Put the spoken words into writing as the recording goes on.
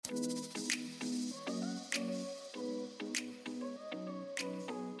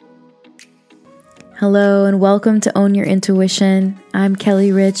Hello and welcome to Own Your Intuition. I'm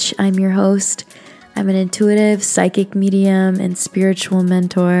Kelly Rich. I'm your host. I'm an intuitive, psychic medium, and spiritual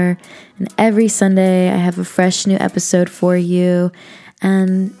mentor. And every Sunday, I have a fresh new episode for you.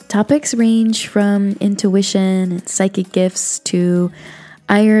 And topics range from intuition and psychic gifts to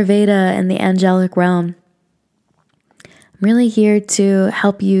Ayurveda and the angelic realm. I'm really here to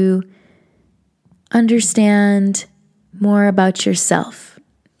help you understand more about yourself,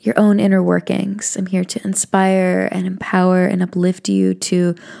 your own inner workings. I'm here to inspire and empower and uplift you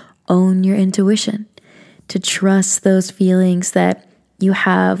to own your intuition, to trust those feelings that you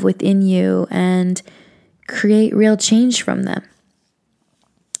have within you and create real change from them.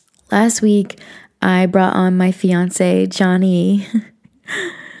 Last week, I brought on my fiance, Johnny,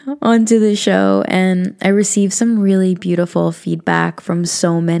 onto the show, and I received some really beautiful feedback from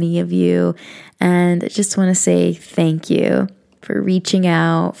so many of you. And I just want to say thank you for reaching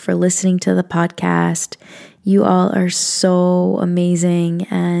out, for listening to the podcast. You all are so amazing,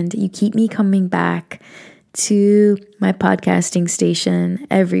 and you keep me coming back to my podcasting station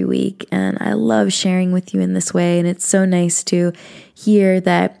every week. And I love sharing with you in this way. And it's so nice to hear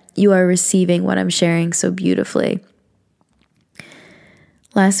that you are receiving what I'm sharing so beautifully.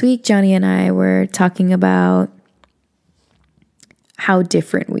 Last week, Johnny and I were talking about how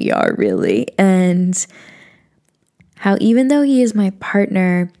different we are, really, and how even though he is my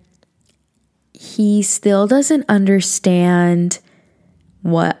partner, he still doesn't understand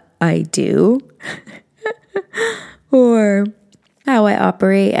what I do or how I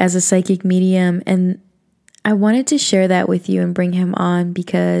operate as a psychic medium. And I wanted to share that with you and bring him on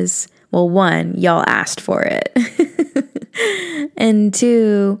because, well, one, y'all asked for it. And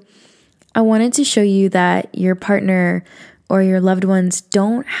two, I wanted to show you that your partner or your loved ones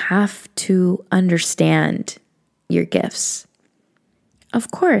don't have to understand your gifts. Of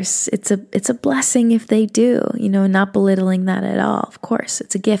course, it's a blessing if they do, not belittling that at all. Of course,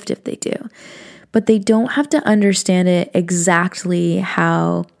 it's a gift if they do. But they don't have to understand it exactly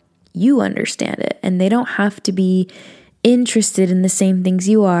how you understand it. And they don't have to be interested in the same things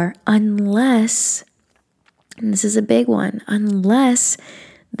you are unless, and this is a big one, unless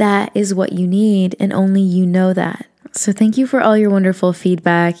that is what you need and only you know that. So thank you for all your wonderful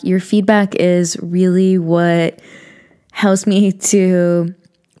feedback. Your feedback is really what helps me to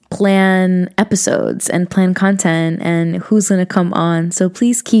plan episodes and plan content and who's going to come on. So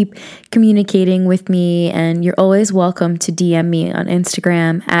please keep communicating with me, and you're always welcome to DM me on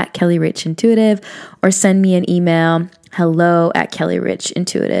Instagram at KellyRichIntuitive or send me an email,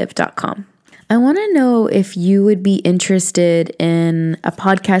 hello@kellyrichintuitive.com. I want to know if you would be interested in a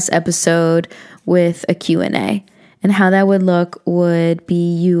podcast episode with a Q&A. And how that would look would be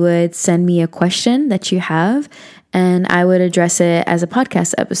you would send me a question that you have, and I would address it as a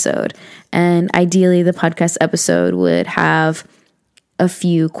podcast episode. And ideally, the podcast episode would have a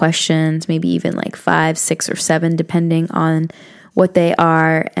few questions, maybe even like 5, 6, or 7, depending on what they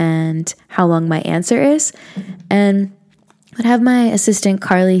are and how long my answer is. And I'd have my assistant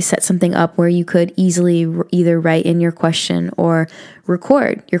Carly set something up where you could easily either write in your question or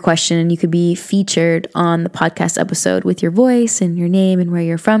record your question, and you could be featured on the podcast episode with your voice and your name and where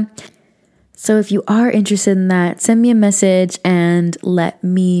you're from. So if you are interested in that, send me a message and let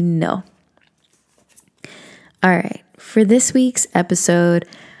me know. All right, for this week's episode,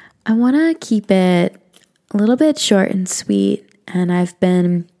 I want to keep it a little bit short and sweet, and I've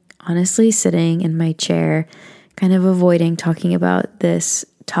been honestly sitting in my chair kind of avoiding talking about this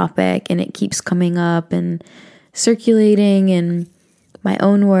topic, and it keeps coming up and circulating in my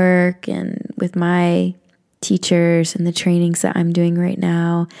own work and with my teachers and the trainings that I'm doing right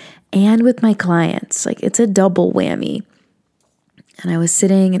now and with my clients. Like, it's a double whammy. And I was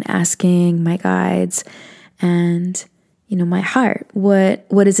sitting and asking my guides and, my heart,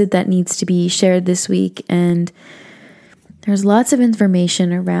 what is it that needs to be shared this week? And there's lots of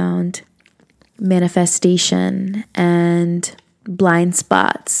information around manifestation and blind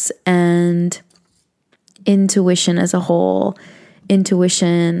spots and intuition as a whole,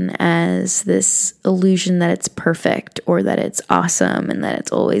 intuition as this illusion that it's perfect or that it's awesome and that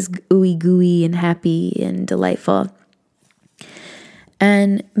it's always ooey gooey and happy and delightful.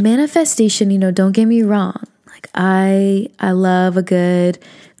 And manifestation, don't get me wrong. Like I love a good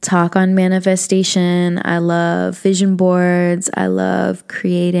talk on manifestation. I love vision boards. I love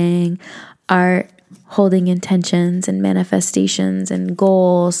creating art, holding intentions and manifestations and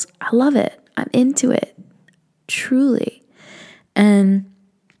goals. I love it. I'm into it, truly. And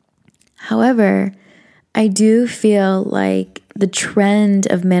however, I do feel like the trend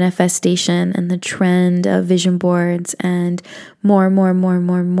of manifestation and the trend of vision boards and more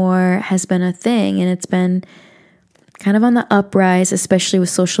has been a thing. And it's been kind of on the uprise, especially with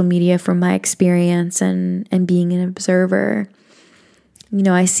social media from my experience and being an observer. You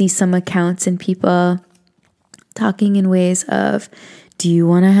know, I see some accounts and people talking in ways of, do you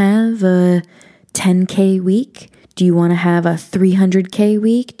want to have a 10K week? Do you want to have a 300K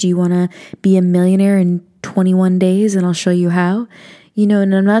week? Do you want to be a millionaire in 21 days? And I'll show you how. You know,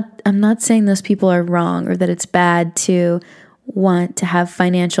 and I'm not saying those people are wrong or that it's bad to want to have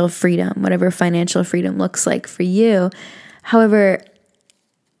financial freedom, whatever financial freedom looks like for you. However,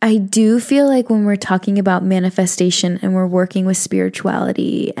 I do feel like when we're talking about manifestation and we're working with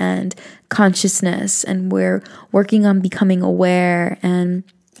spirituality and consciousness and we're working on becoming aware and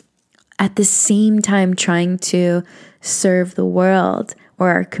at the same time trying to serve the world or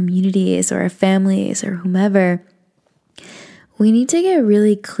our communities or our families or whomever, we need to get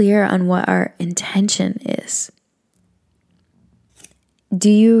really clear on what our intention is. Do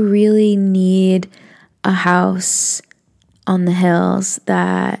you really need a house on the hills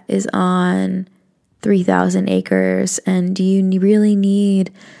that is on 3,000 acres? And do you really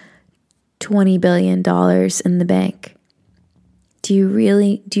need $20 billion in the bank?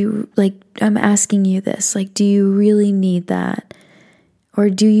 I'm asking you this, like, do you really need that? Or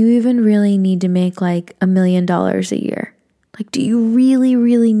do you even really need to make like $1 million a year? Like, do you really,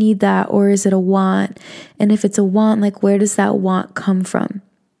 really need that? Or is it a want? And if it's a want, like, where does that want come from?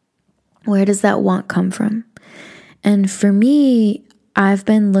 Where does that want come from? And for me, I've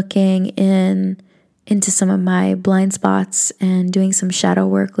been looking into some of my blind spots and doing some shadow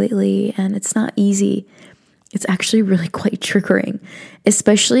work lately, and it's not easy. It's actually really quite triggering,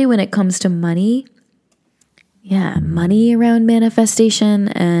 especially when it comes to money. Yeah, money around manifestation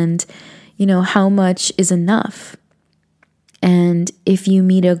and, you know, how much is enough. And if I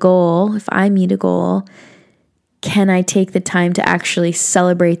meet a goal, can I take the time to actually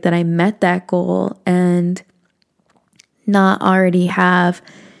celebrate that I met that goal and not already have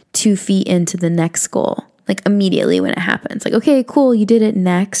 2 feet into the next goal, like immediately when it happens? Like, okay, cool, you did it,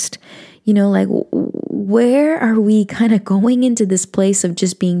 next. You know, like, where are we kind of going into this place of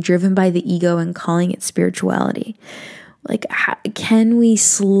just being driven by the ego and calling it spirituality? Like, can we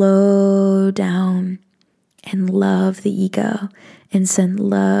slow down and love the ego and send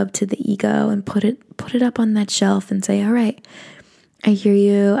love to the ego and put it up on that shelf and say, all right, I hear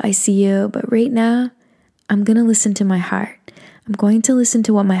you, I see you, but right now I'm going to listen to my heart. I'm going to listen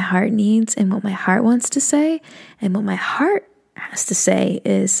to what my heart needs and what my heart wants to say. And what my heart has to say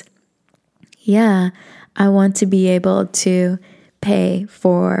is, yeah, I want to be able to pay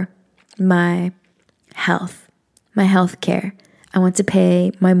for my health care. I want to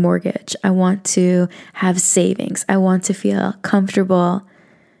pay my mortgage. I want to have savings. I want to feel comfortable.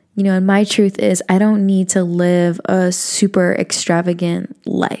 You know, and my truth is I don't need to live a super extravagant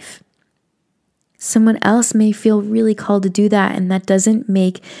life. Someone else may feel really called to do that, and that doesn't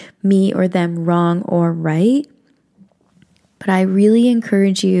make me or them wrong or right. But I really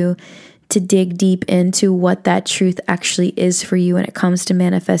encourage you to dig deep into what that truth actually is for you when it comes to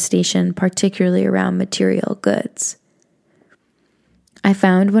manifestation, particularly around material goods. I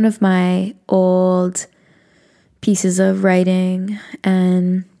found one of my old pieces of writing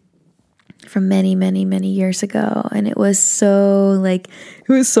and from many, many, many years ago. And it was so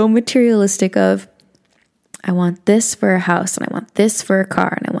materialistic of, I want this for a house and I want this for a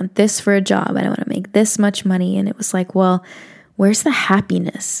car and I want this for a job and I want to make this much money. And it was like, well, where's the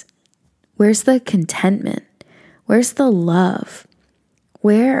happiness? Where's the contentment? Where's the love?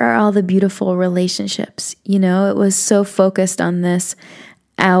 Where are all the beautiful relationships? You know, it was so focused on this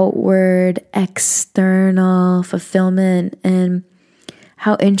outward, external fulfillment, and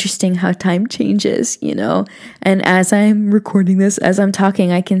how interesting how time changes, you know? And as I'm recording this, as I'm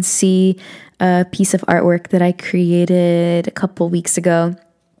talking, I can see a piece of artwork that I created a couple weeks ago.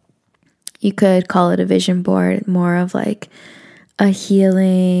 You could call it a vision board, more of like a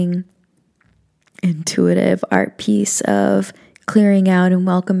healing, intuitive art piece of clearing out and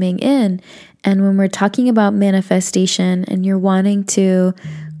welcoming in. And when we're talking about manifestation and you're wanting to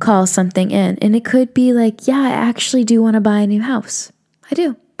call something in, and it could be like, yeah, I actually do want to buy a new house. I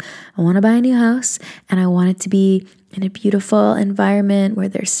do. I want to buy a new house and I want it to be in a beautiful environment where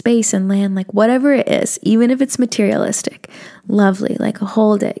there's space and land, like whatever it is, even if it's materialistic, lovely, like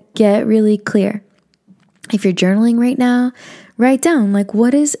hold it, get really clear. If you're journaling right now, write down like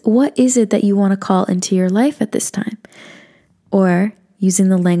what is it that you want to call into your life at this time? Or using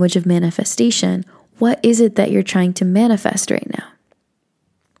the language of manifestation, what is it that you're trying to manifest right now?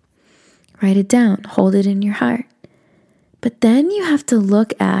 Write it down, hold it in your heart. But then you have to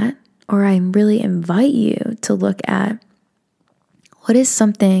look at, or I really invite you to look at, what is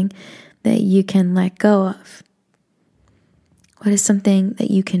something that you can let go of? What is something that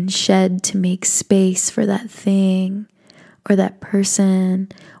you can shed to make space for that thing or that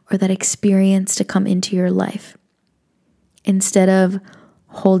person or that experience to come into your life? Instead of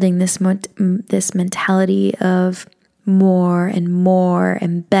holding this mentality of more and more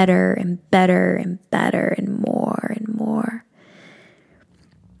and better and better and better and more,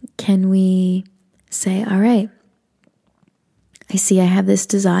 can we say, all right, I see I have this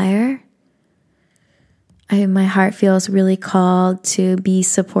desire. My heart feels really called to be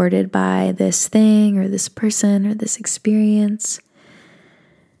supported by this thing or this person or this experience.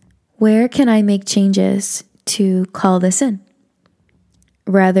 Where can I make changes to call this in?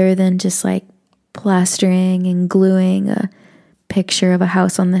 Rather than just like plastering and gluing a picture of a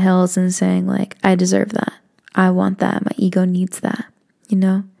house on the hills and saying like, I deserve that. I want that. My ego needs that, you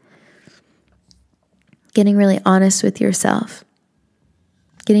know? Getting really honest with yourself.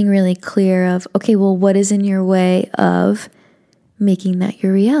 Getting really clear of, okay, well, what is in your way of making that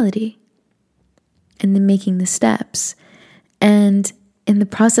your reality? And then making the steps. And in the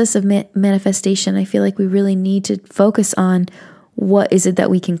process of manifestation, I feel like we really need to focus on what is it that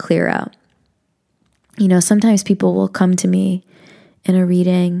we can clear out. You know, sometimes people will come to me in a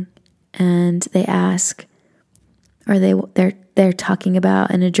reading and they ask, or they're talking about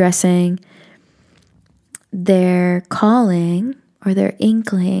and addressing their calling or their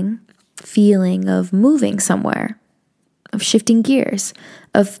inkling feeling of moving somewhere, of shifting gears,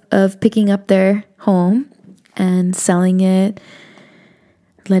 of picking up their home and selling it,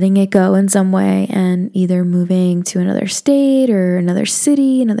 letting it go in some way, and either moving to another state or another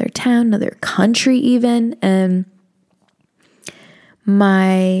city, another town, another country even. And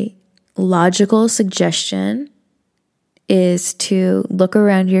my logical suggestion is to look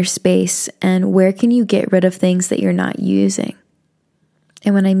around your space and where can you get rid of things that you're not using?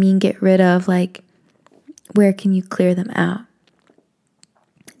 And when I mean get rid of, like, where can you clear them out?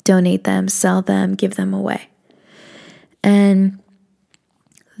 Donate them, sell them, give them away. And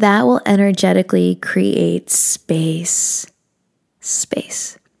that will energetically create space.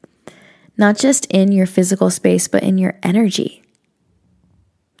 Space. Not just in your physical space, but in your energy.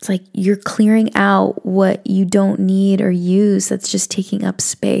 It's like you're clearing out what you don't need or use that's just taking up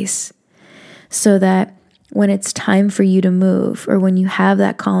space. So that when it's time for you to move, or when you have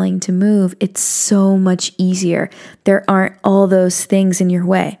that calling to move, it's so much easier. There aren't all those things in your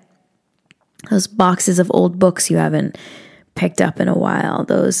way. Those boxes of old books you haven't picked up in a while.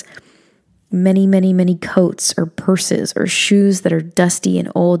 Those many, many, many coats or purses or shoes that are dusty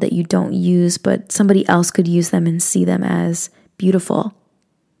and old that you don't use, but somebody else could use them and see them as beautiful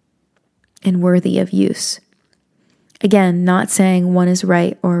and worthy of use. Again, not saying one is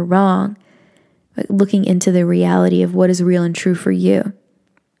right or wrong, but looking into the reality of what is real and true for you.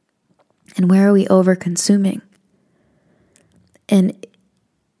 And where are we over consuming? And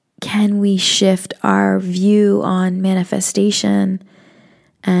can we shift our view on manifestation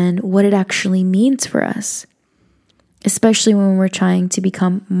and what it actually means for us? Especially when we're trying to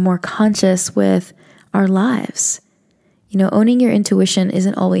become more conscious with our lives. You know, owning your intuition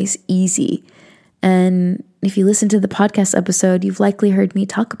isn't always easy. And if you listen to the podcast episode, you've likely heard me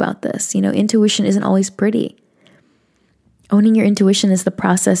talk about this. You know, intuition isn't always pretty. Owning your intuition is the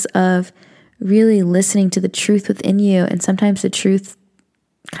process of really listening to the truth within you. And sometimes the truth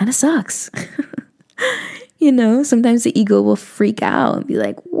kind of sucks. You know, sometimes the ego will freak out and be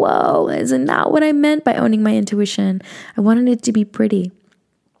like, whoa, isn't that what I meant by owning my intuition? I wanted it to be pretty.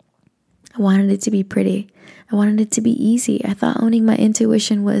 I wanted it to be pretty. I wanted it to be easy. I thought owning my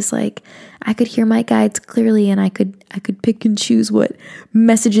intuition was like, I could hear my guides clearly and I could pick and choose what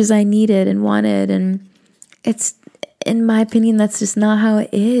messages I needed and wanted. And it's, in my opinion, that's just not how it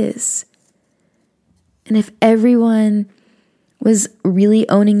is. And if everyone was really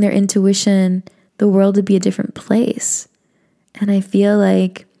owning their intuition, the world would be a different place. And I feel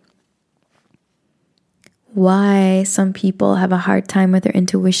like why some people have a hard time with their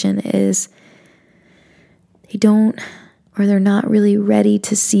intuition is they don't, or they're not really ready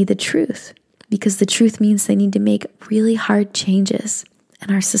to see the truth, because the truth means they need to make really hard changes. And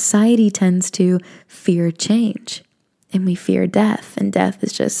our society tends to fear change, and we fear death, and death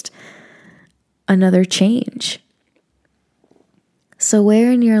is just another change. So where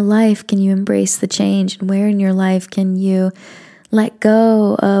in your life can you embrace the change? And where in your life can you let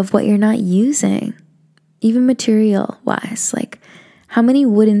go of what you're not using? Even material wise, like how many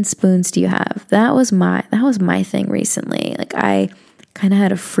wooden spoons do you have? That was my thing recently. Like I kind of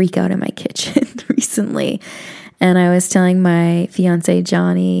had a freak out in my kitchen recently. And I was telling my fiance,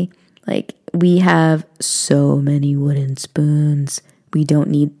 Johnny, like, we have so many wooden spoons. We don't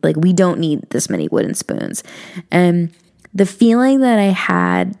need this many wooden spoons. And the feeling that I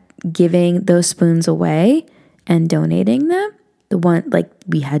had giving those spoons away and donating them, the one, like,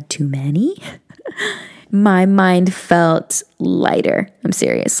 we had too many, my mind felt lighter. I'm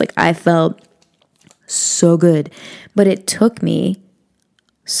serious. Like, I felt so good. But it took me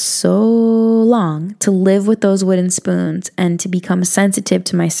so long to live with those wooden spoons and to become sensitive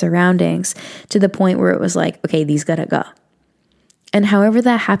to my surroundings to the point where it was like, okay, these gotta go. And however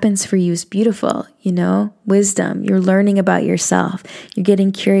that happens for you is beautiful, you know, wisdom. You're learning about yourself. You're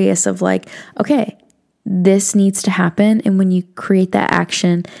getting curious of like, okay, this needs to happen. And when you create that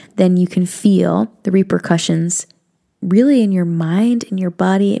action, then you can feel the repercussions really in your mind, in your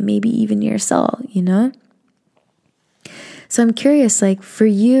body, and maybe even your soul, you know? So I'm curious, like, for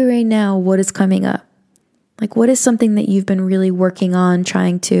you right now, what is coming up? Like, what is something that you've been really working on,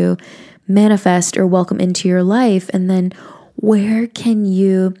 trying to manifest or welcome into your life? And then where can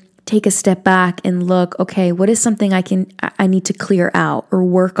you take a step back and look, okay, what is something I need to clear out or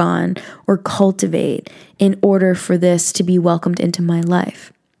work on or cultivate in order for this to be welcomed into my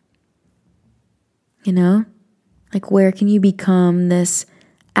life? You know, like, where can you become this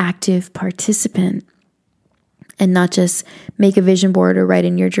active participant and not just make a vision board or write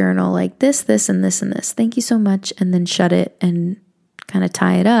in your journal like this, and this, and this. Thank you so much. And then shut it and kind of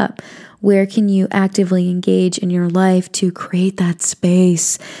tie it up. Where can you actively engage in your life to create that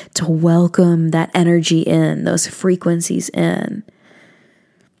space to welcome that energy in, those frequencies in?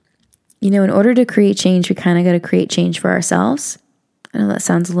 You know, in order to create change, we kind of got to create change for ourselves. I know that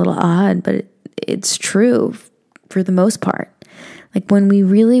sounds a little odd, but it's true for the most part. Like, when we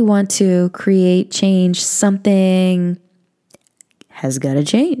really want to create change, something has got to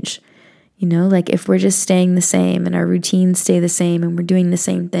change. You know, like, if we're just staying the same and our routines stay the same and we're doing the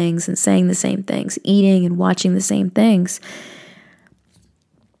same things and saying the same things, eating and watching the same things,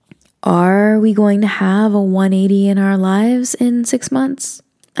 are we going to have a 180 in our lives in 6 months?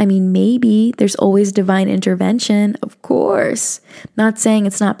 I mean, maybe. There's always divine intervention, of course. Not saying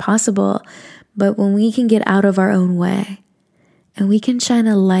it's not possible, but when we can get out of our own way, and we can shine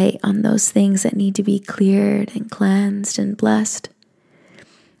a light on those things that need to be cleared and cleansed and blessed,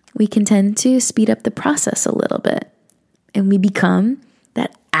 we can tend to speed up the process a little bit. And we become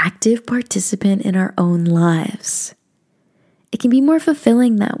that active participant in our own lives. It can be more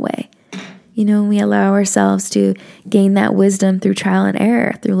fulfilling that way. You know, we allow ourselves to gain that wisdom through trial and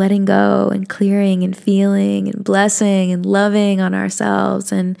error, through letting go and clearing and feeling and blessing and loving on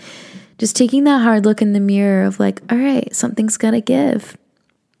ourselves, and just taking that hard look in the mirror of like, all right, something's got to give.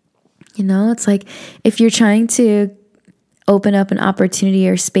 You know, it's like if you're trying to open up an opportunity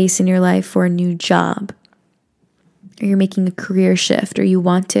or space in your life for a new job, or you're making a career shift, or you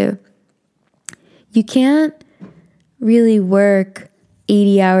want to, you can't really work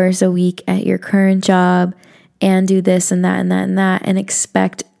 80 hours a week at your current job and do this and that and that and that and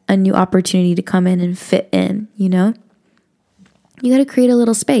expect a new opportunity to come in and fit in, you know? You got to create a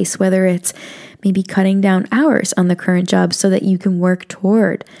little space, whether it's maybe cutting down hours on the current job so that you can work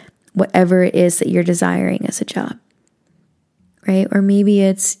toward whatever it is that you're desiring as a job, right? Or maybe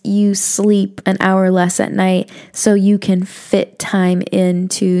it's you sleep an hour less at night so you can fit time in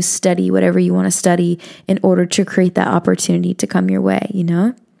to study whatever you want to study in order to create that opportunity to come your way, you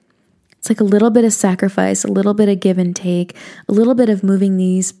know? It's like a little bit of sacrifice, a little bit of give and take, a little bit of moving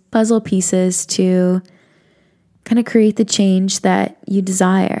these puzzle pieces to kind of create the change that you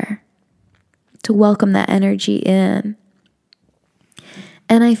desire, to welcome that energy in.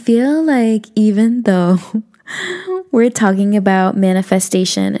 And I feel like even though we're talking about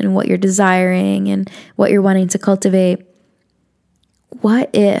manifestation and what you're desiring and what you're wanting to cultivate,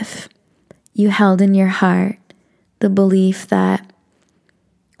 what if you held in your heart the belief that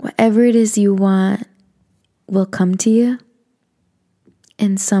whatever it is you want will come to you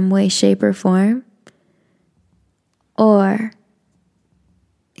in some way, shape, or form? Or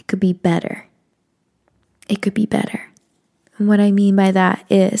it could be better. It could be better. And what I mean by that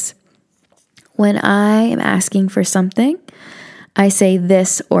is when I am asking for something, I say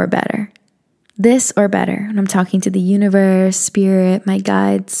this or better. This or better. And I'm talking to the universe, spirit, my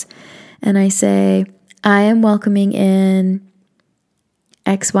guides. And I say, I am welcoming in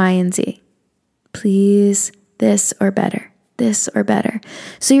X, Y, and Z. Please, this or better. This or better.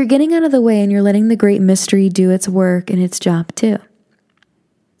 So you're getting out of the way and you're letting the great mystery do its work and its job too.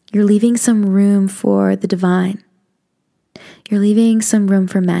 You're leaving some room for the divine. You're leaving some room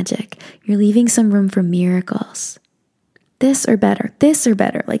for magic. You're leaving some room for miracles. this or better, this or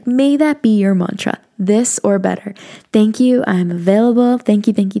better. Like, may that be your mantra, this or better. Thank you. I'm available. Thank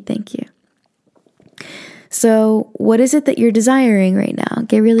you, thank you, thank you. So what is it that you're desiring right now?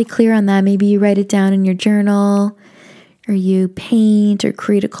 Get really clear on that. Maybe you write it down in your journal, or you paint or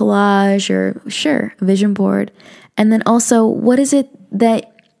create a collage, or sure, a vision board. And then also, what is it that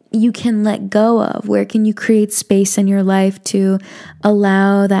you can let go of? Where can you create space in your life to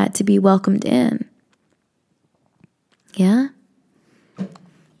allow that to be welcomed in? Yeah?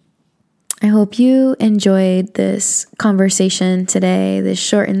 I hope you enjoyed this conversation today, this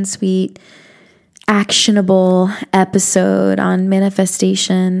short and sweet, actionable episode on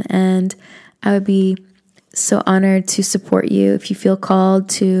manifestation. And I would be so honored to support you if you feel called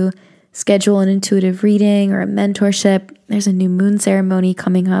to schedule an intuitive reading or a mentorship. There's a new moon ceremony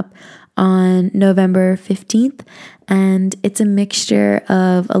coming up on November 15th, and it's a mixture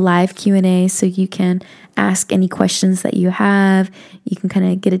of a live Q&A, so you can ask any questions that you have. You can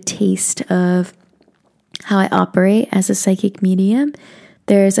kind of get a taste of how I operate as a psychic medium.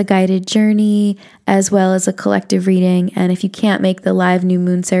 There's a guided journey as well as a collective reading, and if you can't make the live new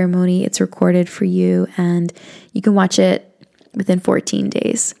moon ceremony, it's recorded for you, and you can watch it within 14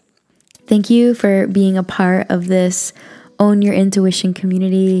 days. Thank you for being a part of this Own Your Intuition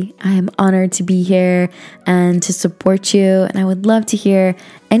community. I am honored to be here and to support you. And I would love to hear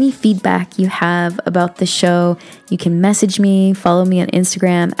any feedback you have about the show. You can message me, follow me on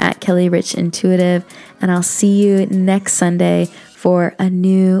Instagram at Kelly Rich Intuitive, and I'll see you next Sunday for a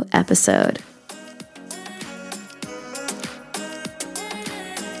new episode.